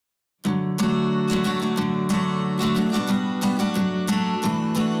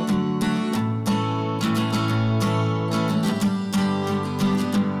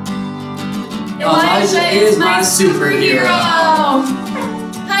Elijah is my superhero.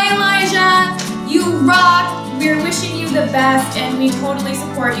 Hi Elijah, you rock. We're wishing you the best and we totally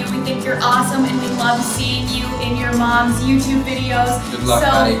support you. We think you're awesome and we love seeing you in your mom's YouTube videos. Good luck,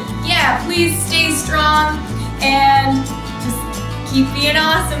 buddy. Yeah, please stay strong and just keep being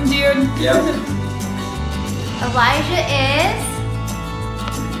awesome, dude. Yep. Elijah is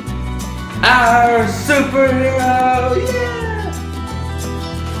our superhero. Yeah.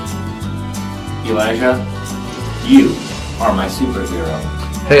 Elijah, you are my superhero.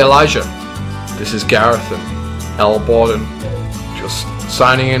 Hey Elijah, this is Gareth and Ella Borden, just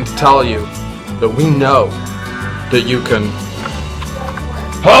signing in to tell you that we know that you can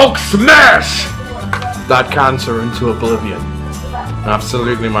Hulk smash that cancer into oblivion.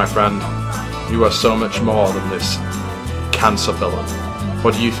 Absolutely, my friend, you are so much more than this cancer villain.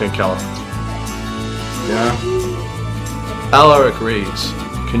 What do you think, Ella? Yeah? Ella agrees.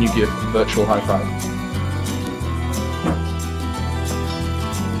 Can you give a virtual high five?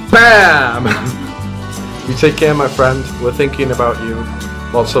 BAM! You take care, my friend. We're thinking about you.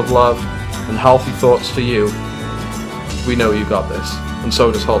 Lots of love and healthy thoughts for you. We know you got this. And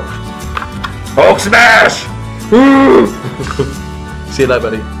so does Hulk. Hulk smash! See you later,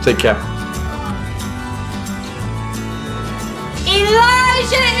 buddy. Take care.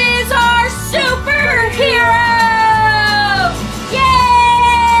 Elijah is our superhero! Yay!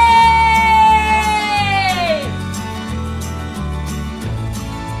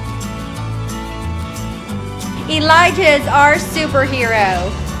 Elijah is our superhero.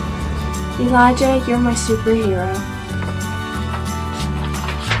 Elijah, you're my superhero.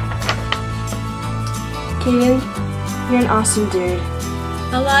 Caden, you're an awesome dude.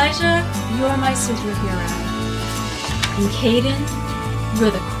 Elijah, you're my superhero. And Caden,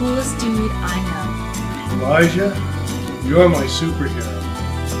 you're the coolest dude I know. Elijah, you're my superhero.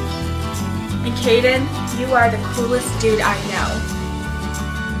 And Caden, you are the coolest dude I know.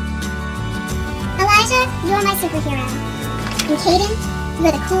 Elijah, you're my superhero. And Caden,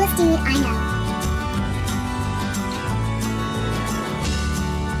 you're the coolest dude I know.